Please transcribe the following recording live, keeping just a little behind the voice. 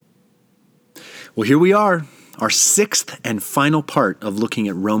Well, here we are, our sixth and final part of looking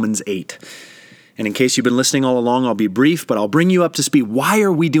at Romans 8. And in case you've been listening all along, I'll be brief, but I'll bring you up to speed. Why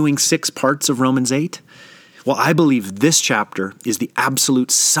are we doing 6 parts of Romans 8? Well, I believe this chapter is the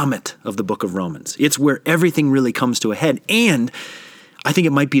absolute summit of the book of Romans. It's where everything really comes to a head, and I think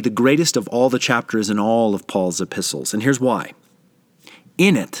it might be the greatest of all the chapters in all of Paul's epistles. And here's why.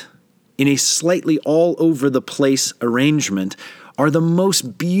 In it, in a slightly all-over-the-place arrangement, are the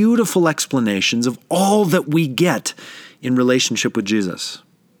most beautiful explanations of all that we get in relationship with Jesus.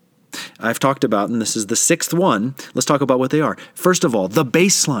 I've talked about, and this is the 6th one, let's talk about what they are. First of all, the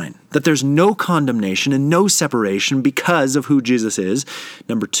baseline, that there's no condemnation and no separation because of who Jesus is.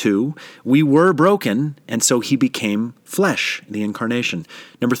 Number 2, we were broken, and so he became flesh, the incarnation.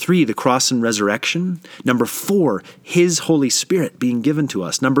 Number 3, the cross and resurrection. Number 4, his Holy Spirit being given to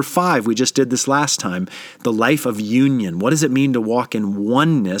us. Number 5, we just did this last time, the life of union. What does it mean to walk in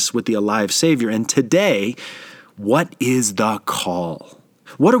oneness with the alive Savior? And today, what is the call?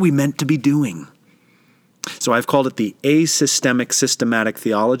 What are we meant to be doing? So I've called it the asystemic systematic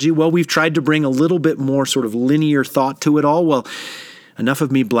theology. Well, we've tried to bring a little bit more sort of linear thought to it all. Well, enough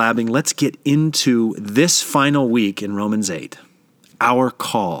of me blabbing. Let's get into this final week in Romans 8, our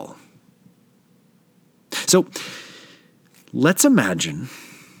call. So let's imagine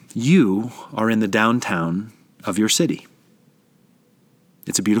you are in the downtown of your city.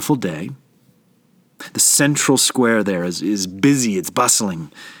 It's a beautiful day. The central square there is busy, it's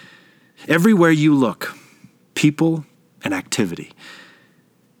bustling. Everywhere you look, people and activity.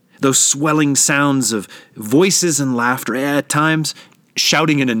 Those swelling sounds of voices and laughter, at times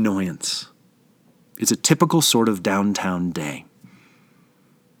shouting and annoyance. It's a typical sort of downtown day.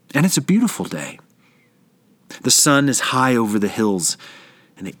 And it's a beautiful day. The sun is high over the hills,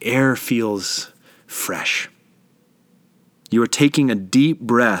 and the air feels fresh. You are taking a deep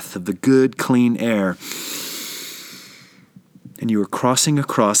breath of the good, clean air. And you are crossing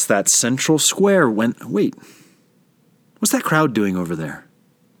across that central square when, wait, what's that crowd doing over there?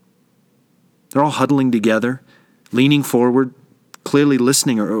 They're all huddling together, leaning forward, clearly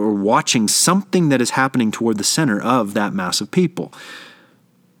listening or watching something that is happening toward the center of that mass of people.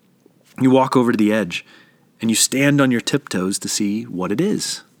 You walk over to the edge, and you stand on your tiptoes to see what it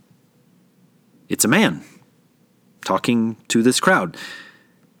is. It's a man talking to this crowd.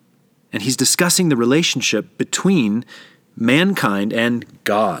 And he's discussing the relationship between mankind and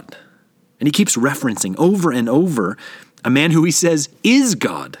God. And he keeps referencing over and over a man who he says is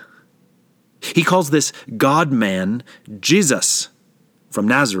God. He calls this God-man Jesus from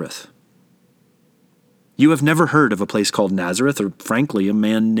Nazareth. You have never heard of a place called Nazareth, or frankly, a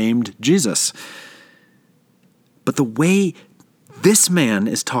man named Jesus. But the way this man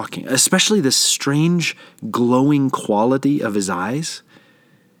is talking, especially this strange, glowing quality of his eyes,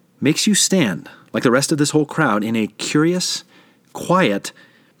 makes you stand, like the rest of this whole crowd, in a curious, quiet,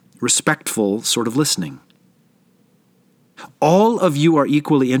 respectful sort of listening. All of you are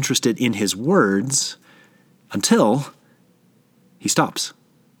equally interested in his words until he stops.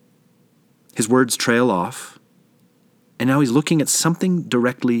 His words trail off, and now he's looking at something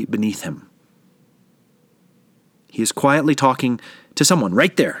directly beneath him. He is quietly talking to someone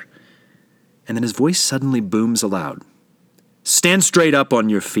right there. And then his voice suddenly booms aloud. Stand straight up on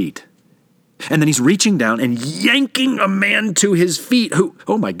your feet. And then he's reaching down and yanking a man to his feet who,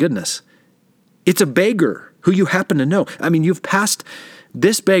 oh my goodness, it's a beggar who you happen to know. I mean, you've passed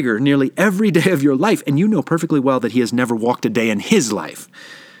this beggar nearly every day of your life, and you know perfectly well that he has never walked a day in his life.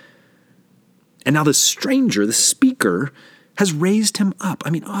 And now the stranger, the speaker, has raised him up. I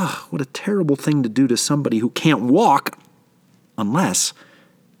mean, what a terrible thing to do to somebody who can't walk unless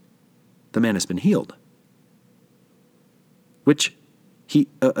the man has been healed. Which he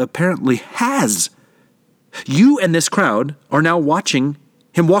apparently has. You and this crowd are now watching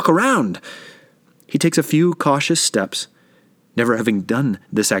him walk around. He takes a few cautious steps, never having done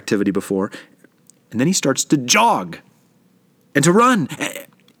this activity before, and then he starts to jog and to run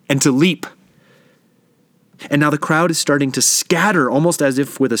and to leap. And now the crowd is starting to scatter, almost as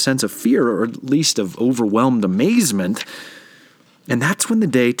if with a sense of fear, or at least of overwhelmed amazement. And that's when the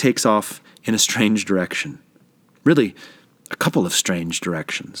day takes off in a strange direction. Really, a couple of strange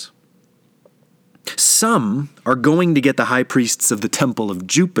directions. Some are going to get the high priests of the temple of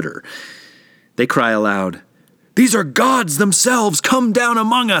Jupiter. They cry aloud, "These are gods themselves, come down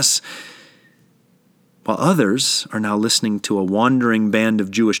among us!" While others are now listening to a wandering band of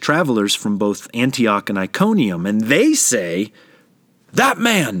Jewish travelers from both Antioch and Iconium, and they say, "That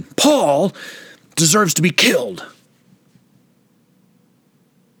man, Paul, deserves to be killed."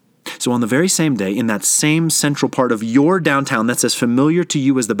 So on the very same day, in that same central part of your downtown that's as familiar to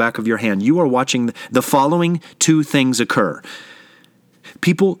you as the back of your hand, you are watching the following two things occur.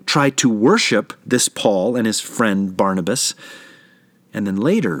 People try to worship this Paul and his friend Barnabas, and then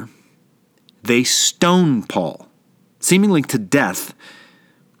later, they stone Paul, seemingly to death,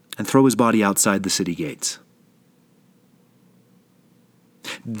 and throw his body outside the city gates.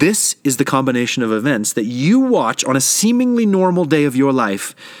 This is the combination of events that you watch on a seemingly normal day of your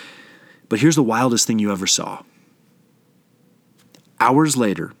life, but here's the wildest thing you ever saw. Hours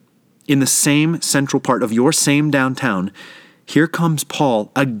later, in the same central part of your same downtown, here comes Paul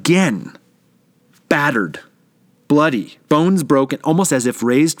again, battered, bloody, bones broken, almost as if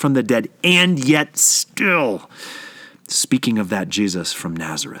raised from the dead, and yet still speaking of that Jesus from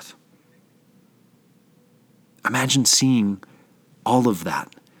Nazareth. Imagine seeing all of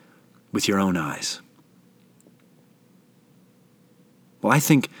that with your own eyes. Well, I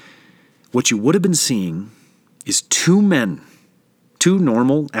think what you would have been seeing is two men, two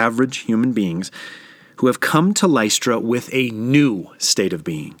normal, average human beings who have come to Lystra with a new state of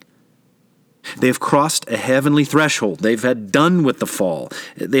being. They have crossed a heavenly threshold. They've had done with the fall.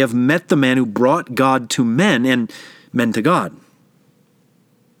 They have met the man who brought God to men and men to God.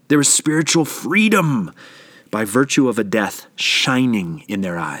 There is spiritual freedom by virtue of a death shining in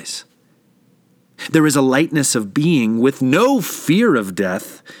their eyes. There is a lightness of being with no fear of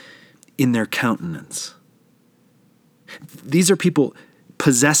death in their countenance. These are people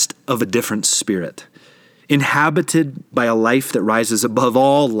possessed of a different spirit, inhabited by a life that rises above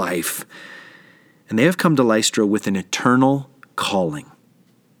all life. And they have come to Lystra with an eternal calling.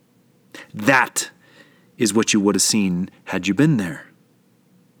 That is what you would have seen had you been there.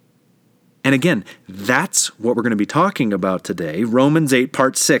 And again, that's what we're going to be talking about today. Romans 8,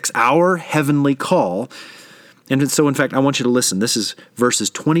 part 6, our heavenly call. And so, in fact, I want you to listen. This is verses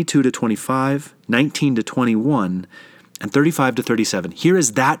 22 to 25, 19 to 21, and 35 to 37. Here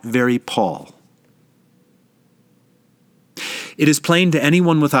is that very Paul. It is plain to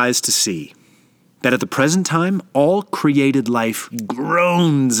anyone with eyes to see that at the present time, all created life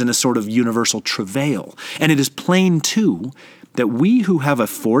groans in a sort of universal travail. And it is plain, too, that we who have a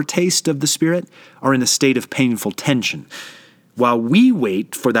foretaste of the Spirit are in a state of painful tension, while we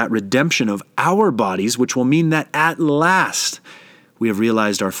wait for that redemption of our bodies, which will mean that at last we have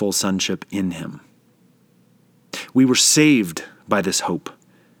realized our full sonship in Him. We were saved by this hope.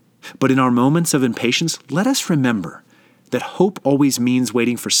 But in our moments of impatience, let us remember that hope always means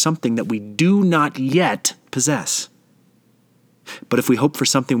waiting for something that we do not yet possess. But if we hope for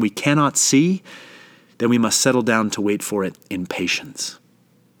something we cannot see, then we must settle down to wait for it in patience.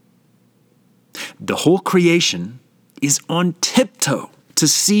 The whole creation is on tiptoe to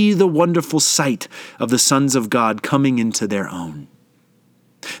see the wonderful sight of the sons of God coming into their own.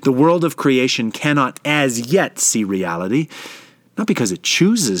 The world of creation cannot as yet see reality, not because it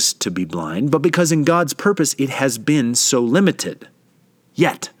chooses to be blind, but because in God's purpose it has been so limited.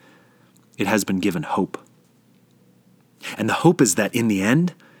 Yet, it has been given hope. And the hope is that in the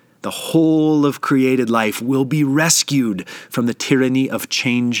end, the whole of created life will be rescued from the tyranny of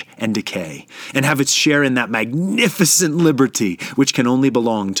change and decay, and have its share in that magnificent liberty which can only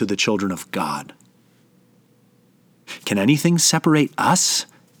belong to the children of God. Can anything separate us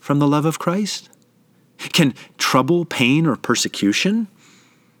from the love of Christ? Can trouble, pain, or persecution?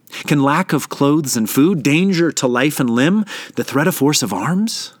 Can lack of clothes and food, danger to life and limb, the threat of force of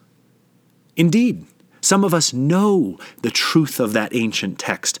arms? Indeed, some of us know the truth of that ancient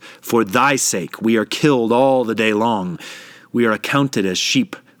text. For thy sake we are killed all the day long. We are accounted as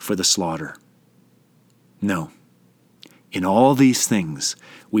sheep for the slaughter. No. In all these things,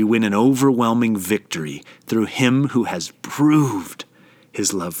 we win an overwhelming victory through Him who has proved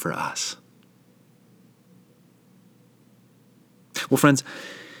His love for us. Well, friends,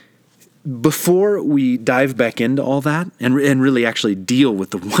 before we dive back into all that and really actually deal with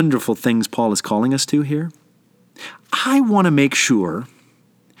the wonderful things Paul is calling us to here, I want to make sure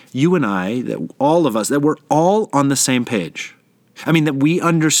you and I, that all of us, that we're all on the same page. I mean, that we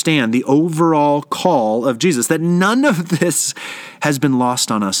understand the overall call of Jesus, that none of this has been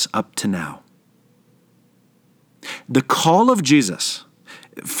lost on us up to now. The call of Jesus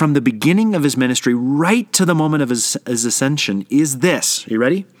from the beginning of His ministry right to the moment of his ascension is this. Are you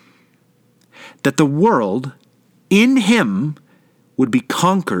ready? That the world in Him would be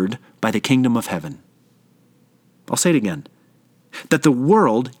conquered by the kingdom of heaven. I'll say it again. That the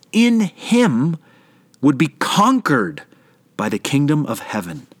world in Him would be conquered by the kingdom of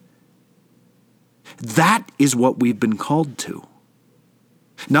heaven. That is what we've been called to.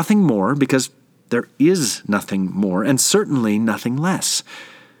 Nothing more, because there is nothing more, and certainly nothing less.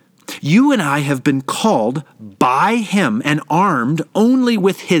 You and I have been called by him and armed only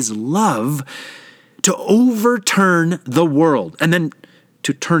with his love to overturn the world and then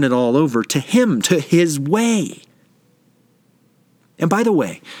to turn it all over to him, to his way. And by the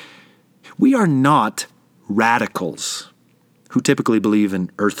way, we are not radicals who typically believe in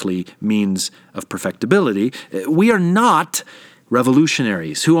earthly means of perfectibility. We are not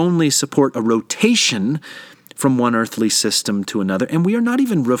revolutionaries who only support a rotation from one earthly system to another. And we are not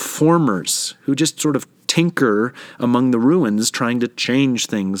even reformers who just sort of tinker among the ruins trying to change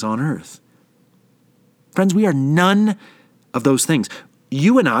things on earth. Friends, we are none of those things.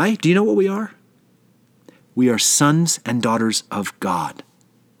 You and I, do you know what we are? We are sons and daughters of God,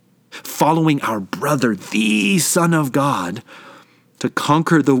 following our brother, the Son of God, to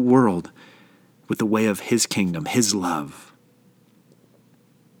conquer the world with the way of his kingdom, his love.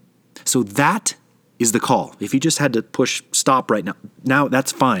 So that is the call. If you just had to push stop right now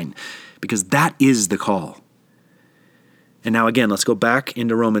that's fine, because that is the call. And now again, let's go back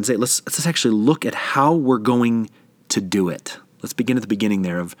into Romans 8. Let's actually look at how we're going to do it. Let's begin at the beginning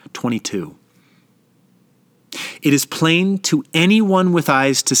there of 22. It is plain to anyone with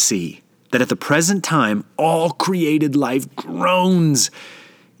eyes to see that at the present time, all created life groans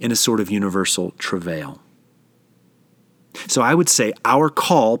in a sort of universal travail. So I would say our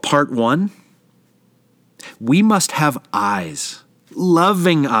call, part one, we must have eyes,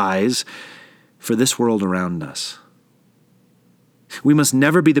 loving eyes, for this world around us. We must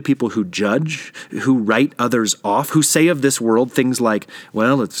never be the people who judge, who write others off, who say of this world things like,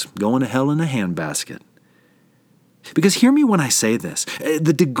 well, it's going to hell in a handbasket. Because hear me when I say this.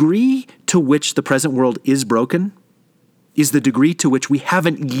 The degree to which the present world is broken is the degree to which we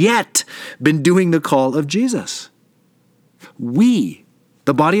haven't yet been doing the call of Jesus. We,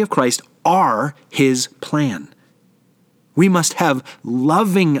 the body of Christ, are his plan. We must have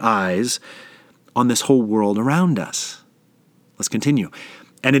loving eyes on this whole world around us. Let's continue.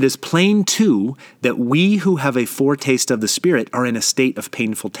 And it is plain, too, that we who have a foretaste of the Spirit are in a state of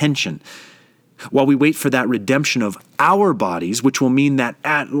painful tension, while we wait for that redemption of our bodies, which will mean that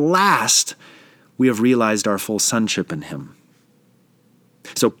at last we have realized our full sonship in him.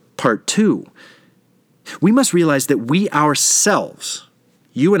 So part two, we must realize that we ourselves,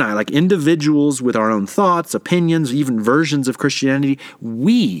 you and I, like individuals with our own thoughts, opinions, even versions of Christianity,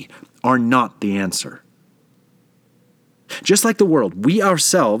 we are not the answer. Just like the world, we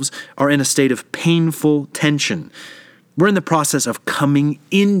ourselves are in a state of painful tension. We're in the process of coming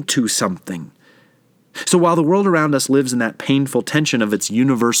into something. So while the world around us lives in that painful tension of its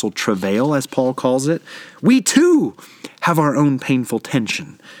universal travail, as Paul calls it, we too have our own painful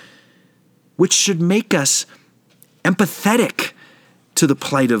tension, which should make us empathetic to the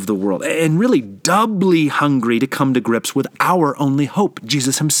plight of the world and really doubly hungry to come to grips with our only hope,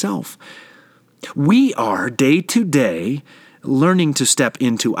 Jesus himself. We are day to day learning to step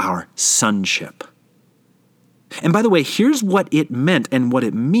into our sonship. And by the way, here's what it meant and what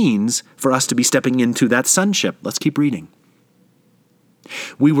it means for us to be stepping into that sonship. Let's keep reading.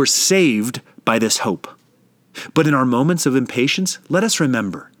 We were saved by this hope. But in our moments of impatience, let us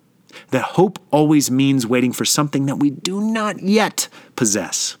remember that hope always means waiting for something that we do not yet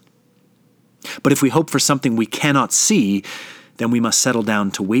possess. But if we hope for something we cannot see, then we must settle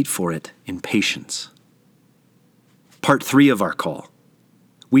down to wait for it in patience. Part 3 of our call.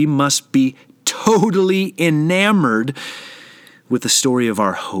 We must be totally enamored with the story of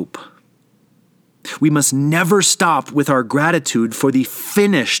our hope. We must never stop with our gratitude for the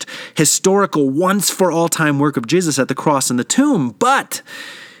finished, historical, once-for-all-time work of Jesus at the cross and the tomb, but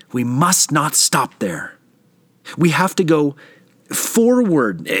we must not stop there. We have to go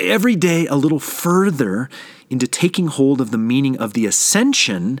forward every day a little further into taking hold of the meaning of the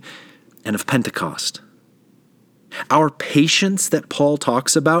ascension and of Pentecost. Our patience that Paul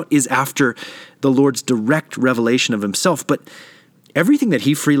talks about is after the Lord's direct revelation of himself, but everything that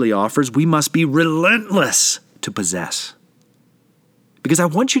he freely offers, we must be relentless to possess. Because I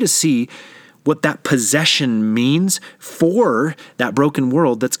want you to see what that possession means for that broken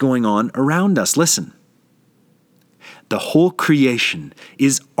world that's going on around us. Listen, the whole creation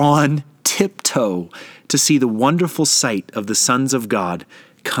is on tiptoe to see the wonderful sight of the sons of God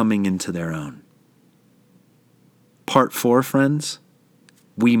coming into their own. Part 4, friends,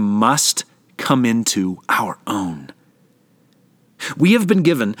 we must come into our own. We have been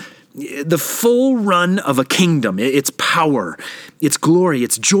given the full run of a kingdom, its power, its glory,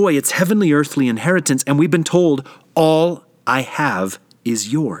 its joy, its heavenly earthly inheritance, and we've been told, all I have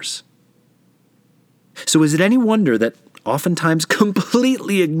is yours. So is it any wonder that oftentimes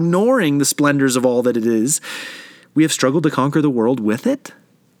completely ignoring the splendors of all that it is, we have struggled to conquer the world with it?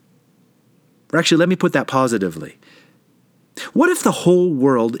 Or actually, let me put that positively. What if the whole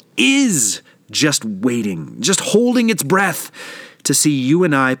world is just waiting, just holding its breath to see you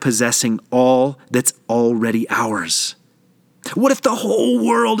and I possessing all that's already ours? What if the whole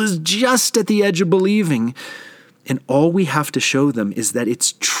world is just at the edge of believing, and all we have to show them is that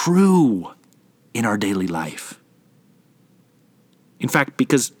it's true in our daily life? In fact,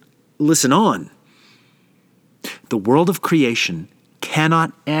 because, listen on, the world of creation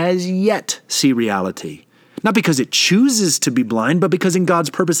cannot as yet see reality. Not because it chooses to be blind, but because in God's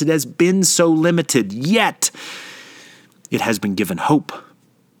purpose it has been so limited. Yet, it has been given hope.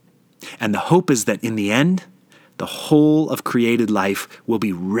 And the hope is that in the end, the whole of created life will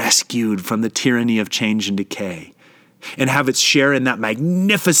be rescued from the tyranny of change and decay and have its share in that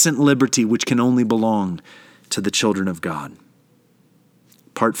magnificent liberty which can only belong to the children of God.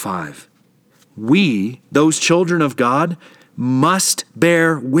 Part 5. We, those children of God, must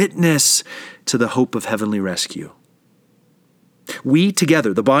bear witness to the hope of heavenly rescue. We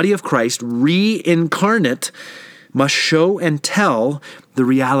together, the body of Christ, reincarnate, must show and tell the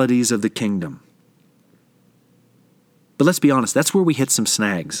realities of the kingdom. But let's be honest, that's where we hit some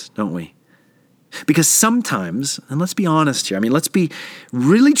snags, don't we? Because sometimes, and let's be honest here, let's be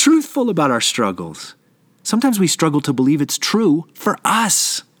really truthful about our struggles. Sometimes we struggle to believe it's true for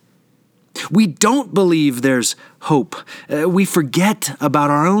us. We don't believe there's hope. We forget about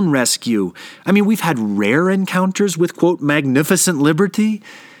our own rescue. We've had rare encounters with, quote, magnificent liberty,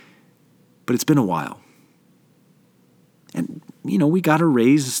 but it's been a while. And, we got to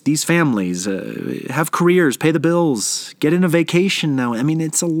raise these families, have careers, pay the bills, get in a vacation now.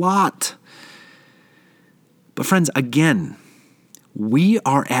 It's a lot. But friends, again, we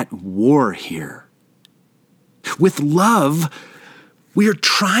are at war here. With love, we are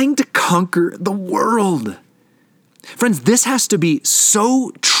trying to conquer the world. Friends, this has to be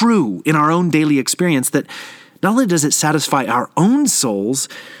so true in our own daily experience that not only does it satisfy our own souls,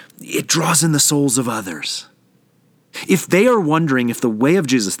 it draws in the souls of others. If they are wondering if the way of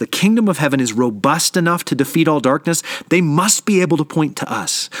Jesus, the kingdom of heaven, is robust enough to defeat all darkness, they must be able to point to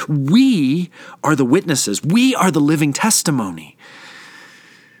us. We are the witnesses. We are the living testimony.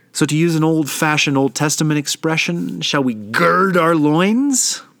 So to use an old-fashioned Old Testament expression, shall we gird our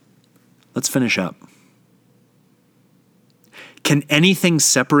loins? Let's finish up. Can anything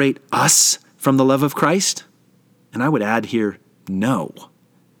separate us from the love of Christ? And I would add here, no.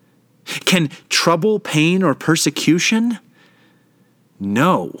 Can trouble, pain, or persecution?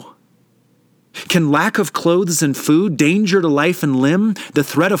 No. Can lack of clothes and food, danger to life and limb, the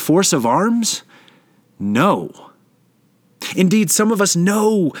threat of force of arms? No. Indeed, some of us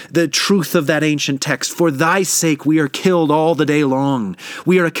know the truth of that ancient text. For thy sake we are killed all the day long.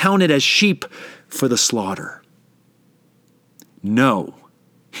 We are accounted as sheep for the slaughter. No.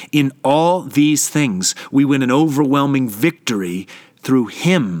 In all these things we win an overwhelming victory through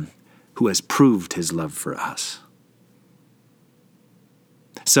him who has proved his love for us.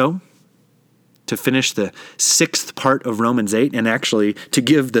 So, to finish the 6th part of Romans 8, and actually to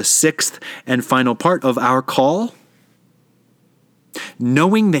give the 6th and final part of our call,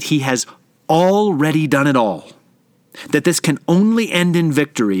 knowing that he has already done it all, that this can only end in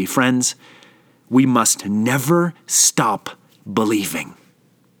victory, friends, we must never stop believing.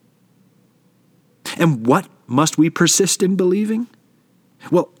 And what must we persist in believing?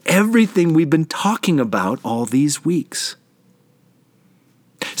 Well, everything we've been talking about all these weeks.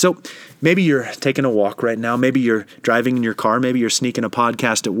 So maybe you're taking a walk right now. Maybe you're driving in your car. Maybe you're sneaking a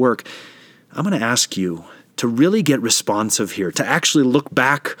podcast at work. I'm going to ask you to really get responsive here, to actually look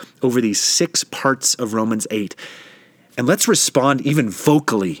back over these 6 parts of Romans 8. And let's respond even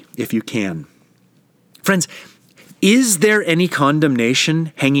vocally if you can. Friends, is there any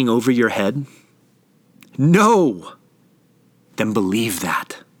condemnation hanging over your head? No. Then believe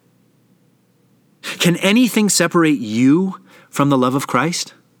that. Can anything separate you from the love of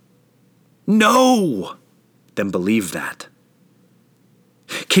Christ? No. Then believe that.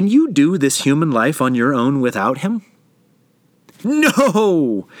 Can you do this human life on your own without him?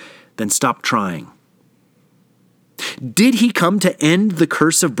 No. Then stop trying. Did he come to end the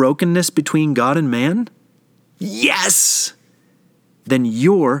curse of brokenness between God and man? Yes. Then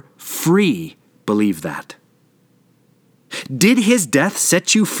you're free. Believe that. Did his death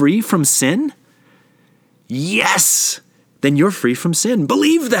set you free from sin? Yes. Then you're free from sin.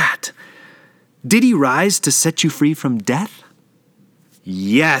 Believe that. Did he rise to set you free from death?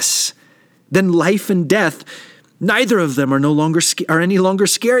 Yes. Then life and death, neither of them are any longer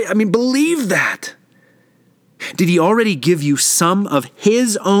scary. Believe that. Did he already give you some of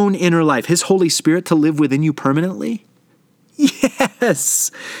his own inner life, his Holy Spirit, to live within you permanently?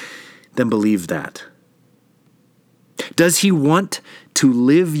 Yes. then believe that. Does he want to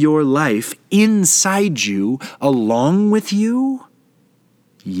live your life inside you, along with you?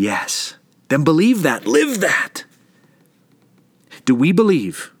 Yes. Then believe that. Live that. Do we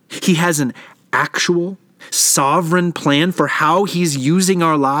believe he has an actual, sovereign plan for how he's using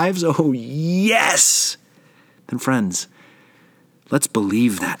our lives? Oh, yes. Then friends, let's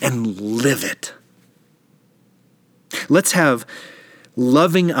believe that and live it. Let's have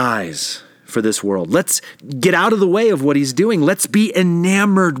loving eyes for this world. Let's get out of the way of what he's doing. Let's be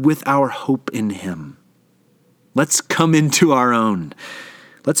enamored with our hope in him. Let's come into our own.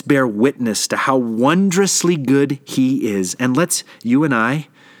 Let's bear witness to how wondrously good he is. And let's, you and I,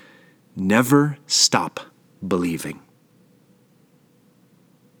 never stop believing.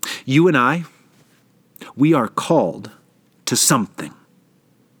 You and I, we are called to something.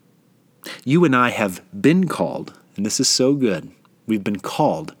 You and I have been called, and this is so good, we've been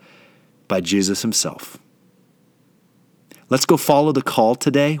called by Jesus himself. Let's go follow the call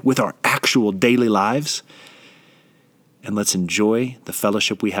today with our actual daily lives, and let's enjoy the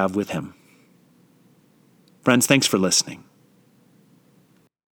fellowship we have with him. Friends, thanks for listening.